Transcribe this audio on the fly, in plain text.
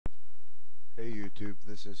Hey YouTube,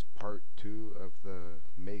 this is part 2 of the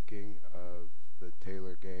making of the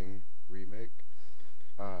Taylor Gang remake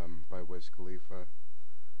by Wiz Khalifa.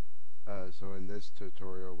 So in this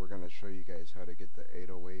tutorial we're going to show you guys how to get the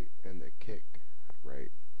 808 and the kick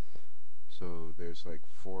right. So there's like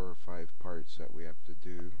 4 or 5 parts that we have to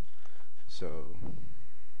do. So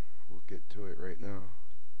we'll get to it right now.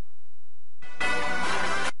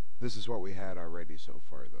 This is what we had already so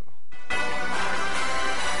far though.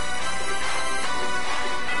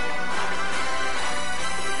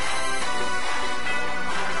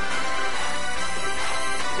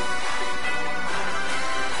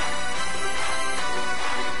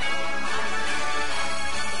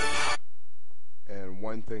 And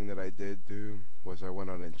one thing that I did do was I went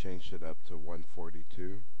on and changed it up to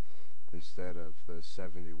 142 instead of the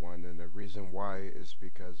 71, and the reason why is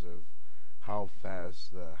because of how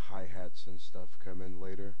fast the hi-hats and stuff come in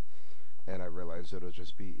later, and I realized it'll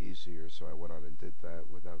just be easier, so I went on and did that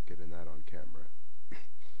without getting that on camera.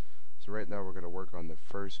 So right now we're going to work on the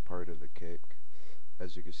first part of the kick.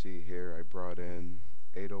 As you can see here, I brought in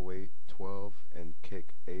 808, 12, and kick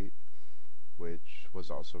 8, which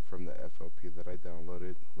was also from the FLP that I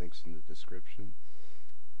downloaded. Links in the description.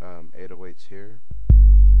 808's here,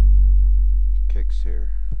 kicks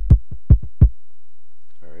here.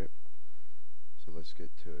 Alright, so let's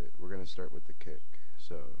get to it. We're going to start with the kick.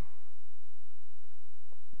 So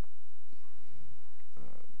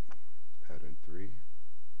pattern 3.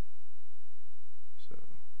 So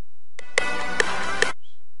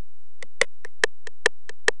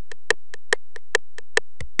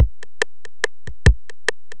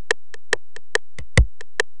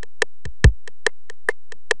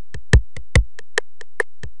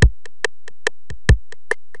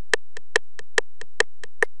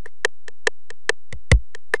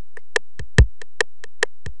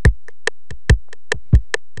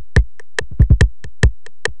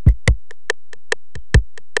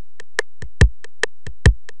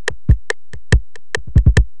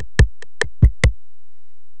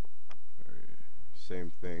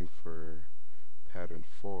same thing for pattern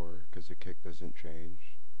 4 because the kick doesn't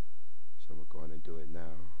change. So I'm going to go on and do it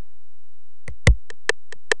now.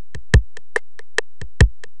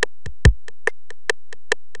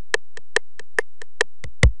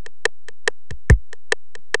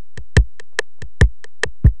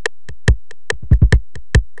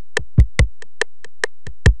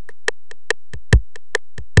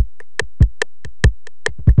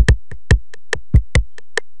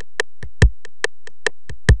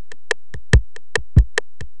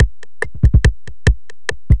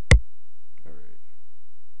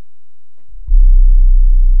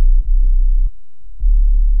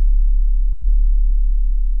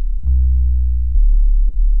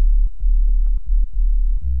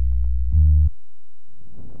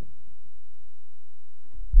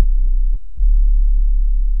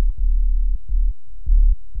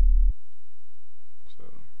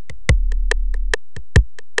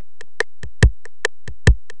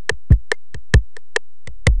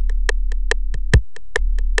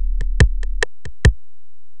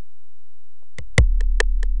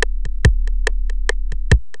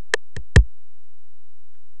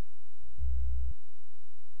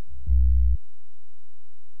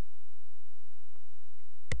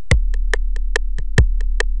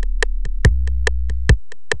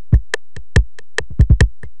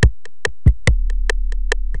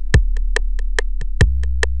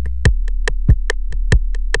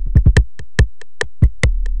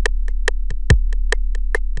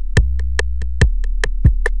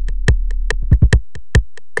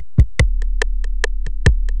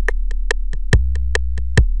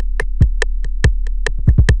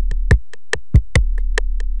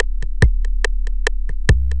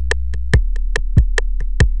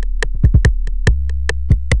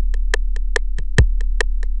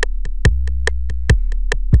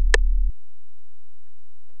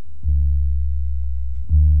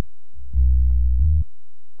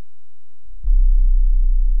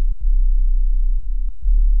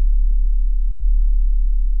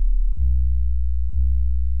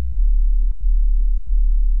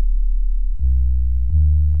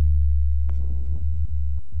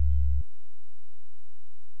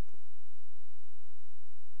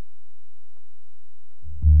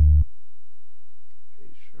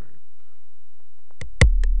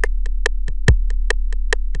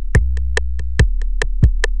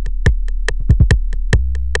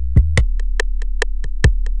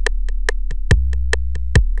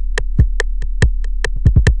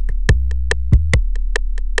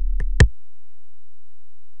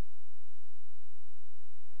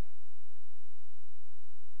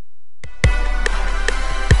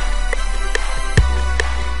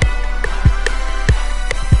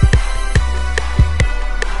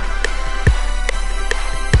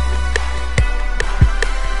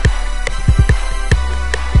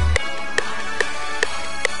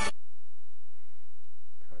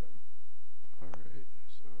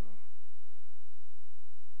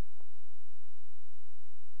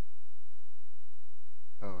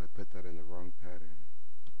 wrong pattern.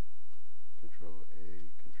 Control A,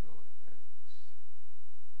 Control X.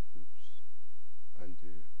 Oops.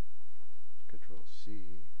 Undo. Control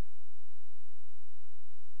C.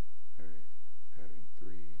 Alright. Pattern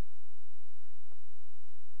 3.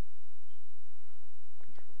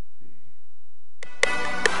 Control V.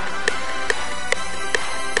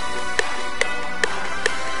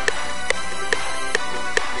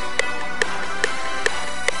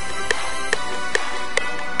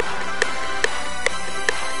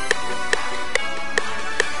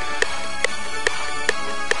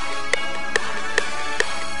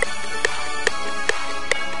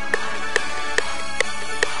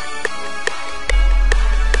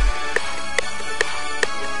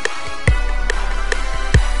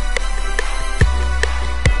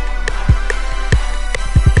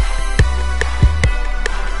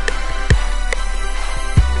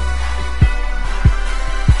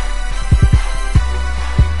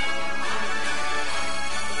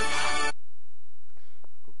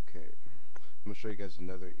 I'm going to show you guys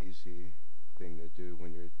another easy thing to do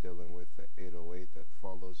when you're dealing with the 808 that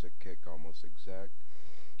follows a kick almost exact.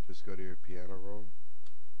 Just go to your piano roll,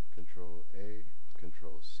 Control A,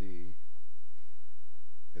 Control C,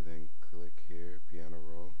 and then click here, piano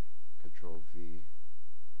roll, Control V.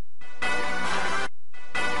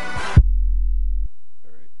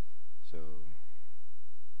 Alright, so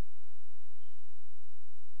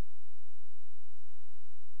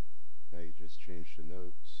now you just change the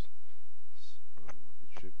notes. So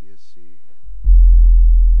it should be a C.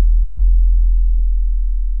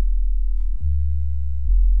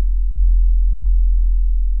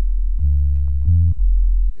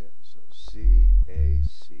 Yeah, so C, A,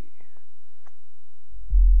 C.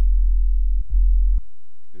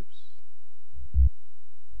 Oops.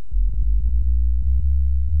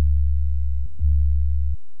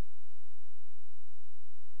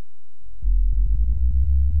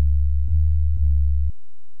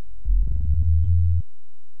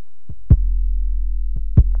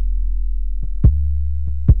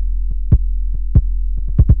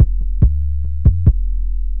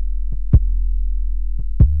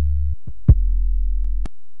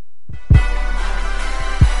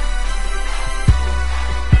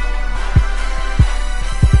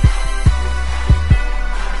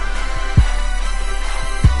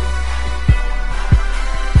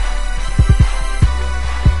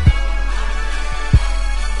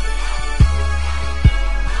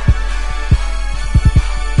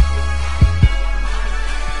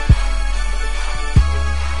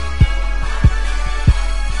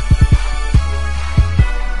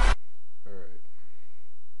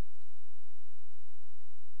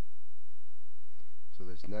 So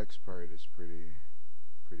this next part is pretty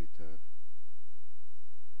tough.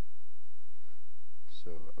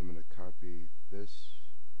 So I'm going to copy this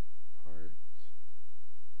part,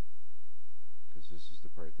 because this is the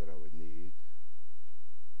part that I would need.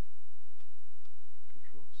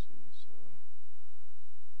 Control C, so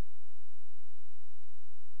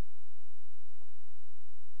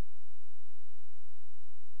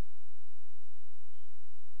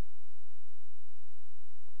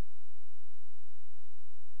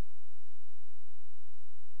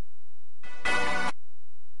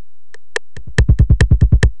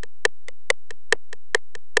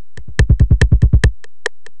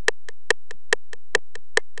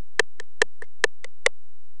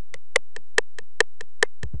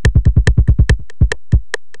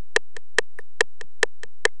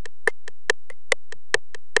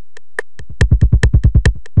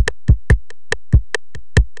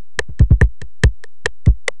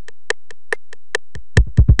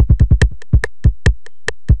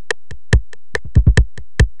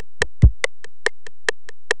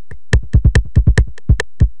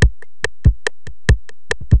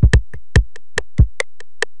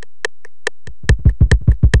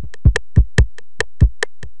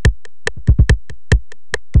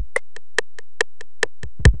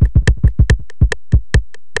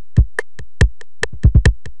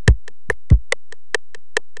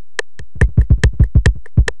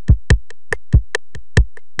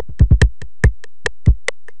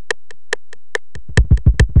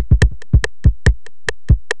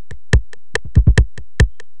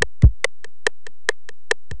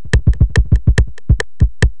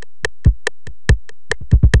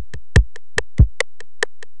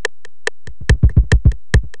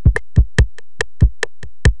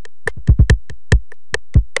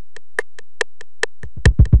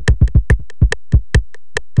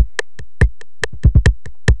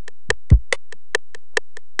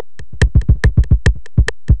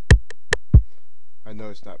I know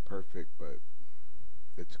it's not perfect, but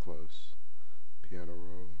it's close. Piano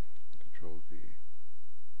roll, Control Control V.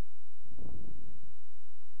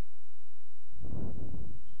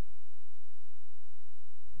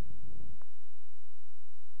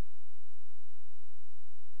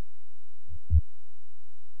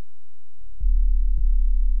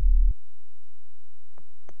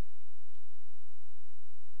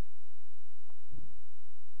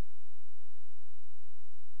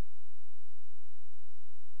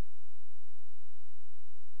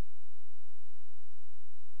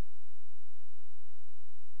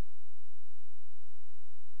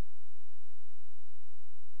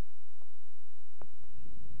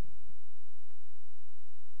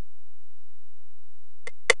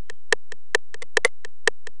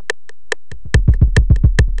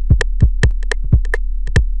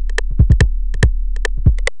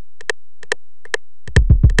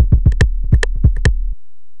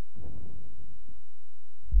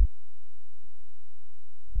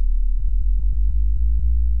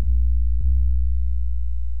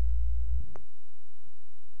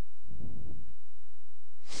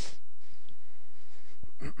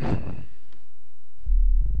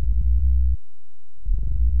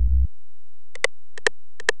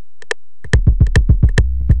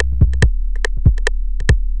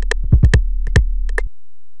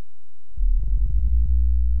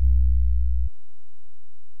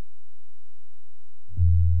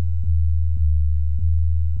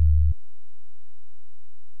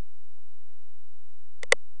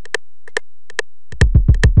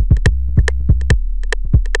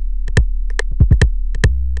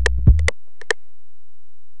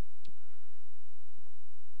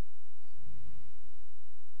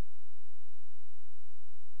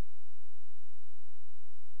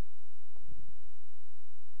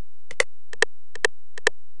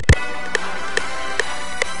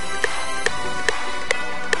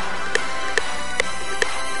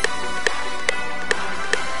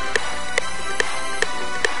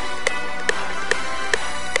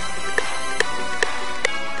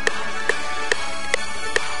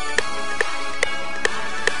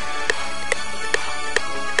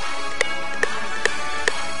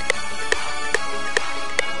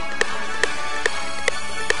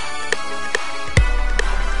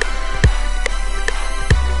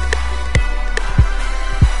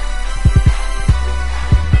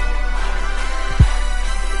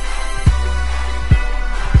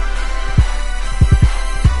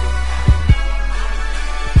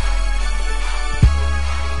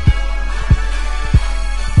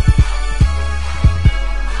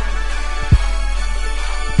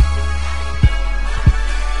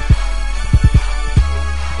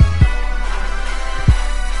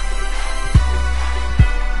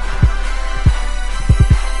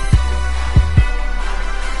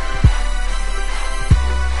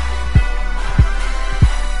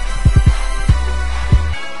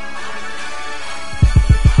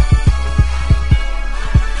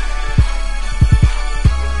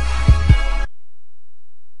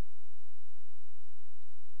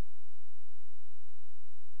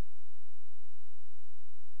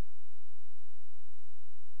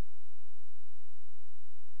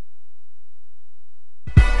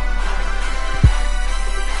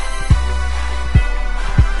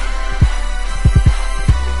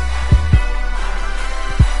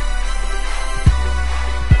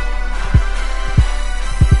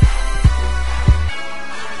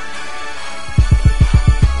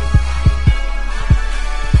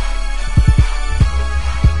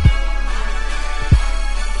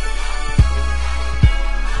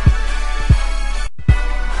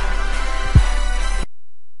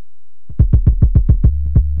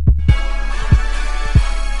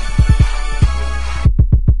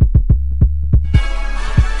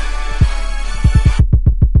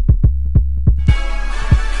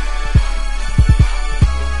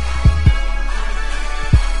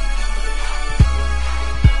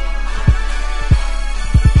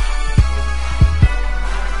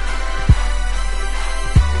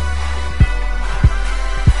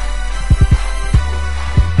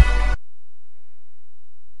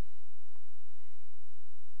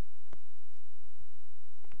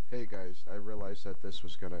 Hey guys, I realized that this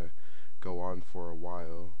was gonna go on for a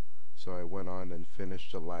while, so I went on and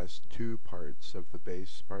finished the last two parts of the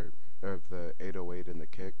bass part, of the 808 and the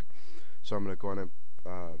kick. So I'm gonna go on and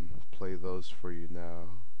play those for you now,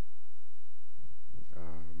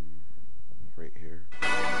 right here.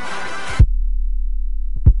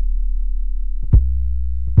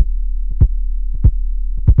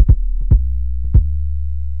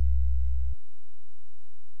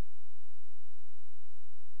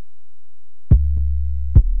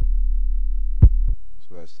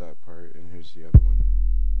 So that's that part, and here's the other one.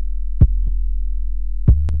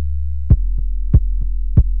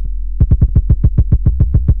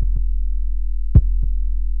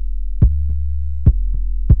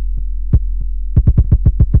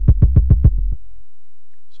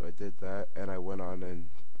 that, and I went on and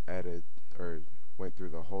added, or went through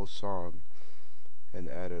the whole song and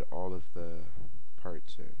added all of the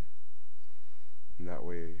parts in. And that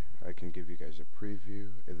way I can give you guys a preview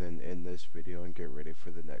and then end this video and get ready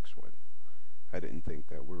for the next one. I didn't think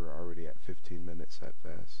that we were already at 15 minutes that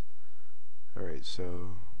fast. Alright,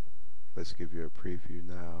 so let's give you a preview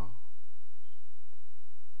now.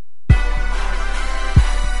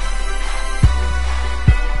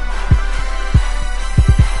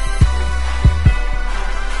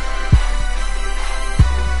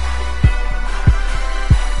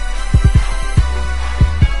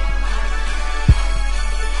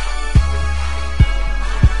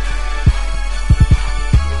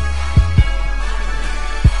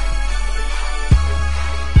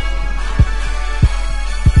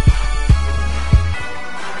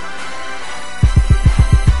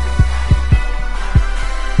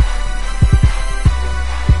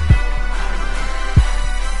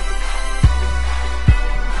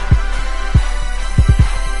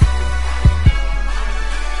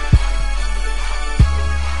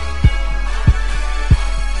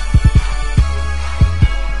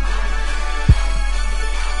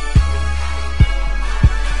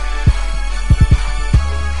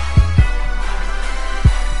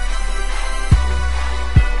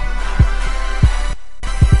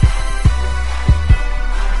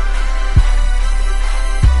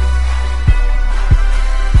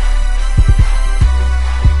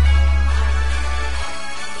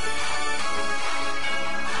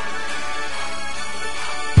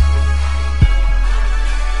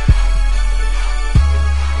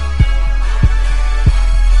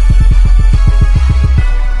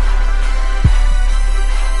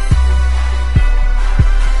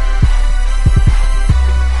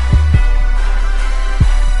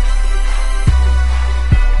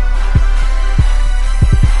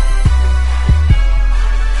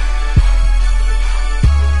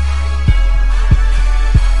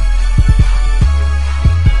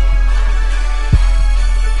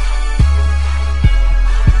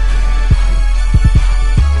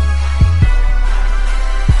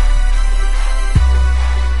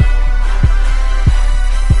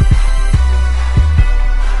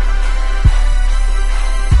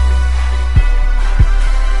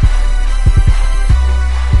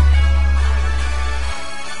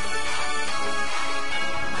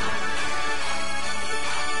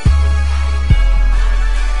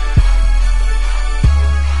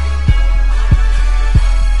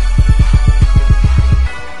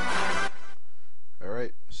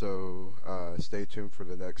 So stay tuned for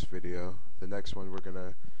the next video. The next one we're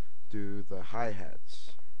gonna do the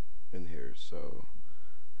hi-hats in here, so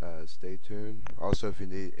stay tuned. Also, if you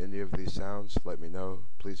need any of these sounds, let me know.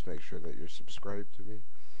 Please make sure that you're subscribed to me,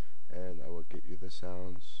 and I will get you the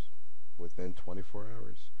sounds within 24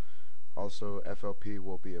 hours. Also, FLP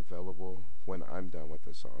will be available when I'm done with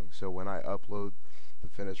the song. So when I upload the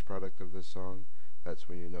finished product of this song, that's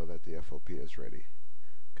when you know that the FLP is ready,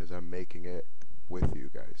 because I'm making it with you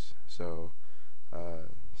guys. So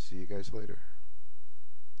see you guys later.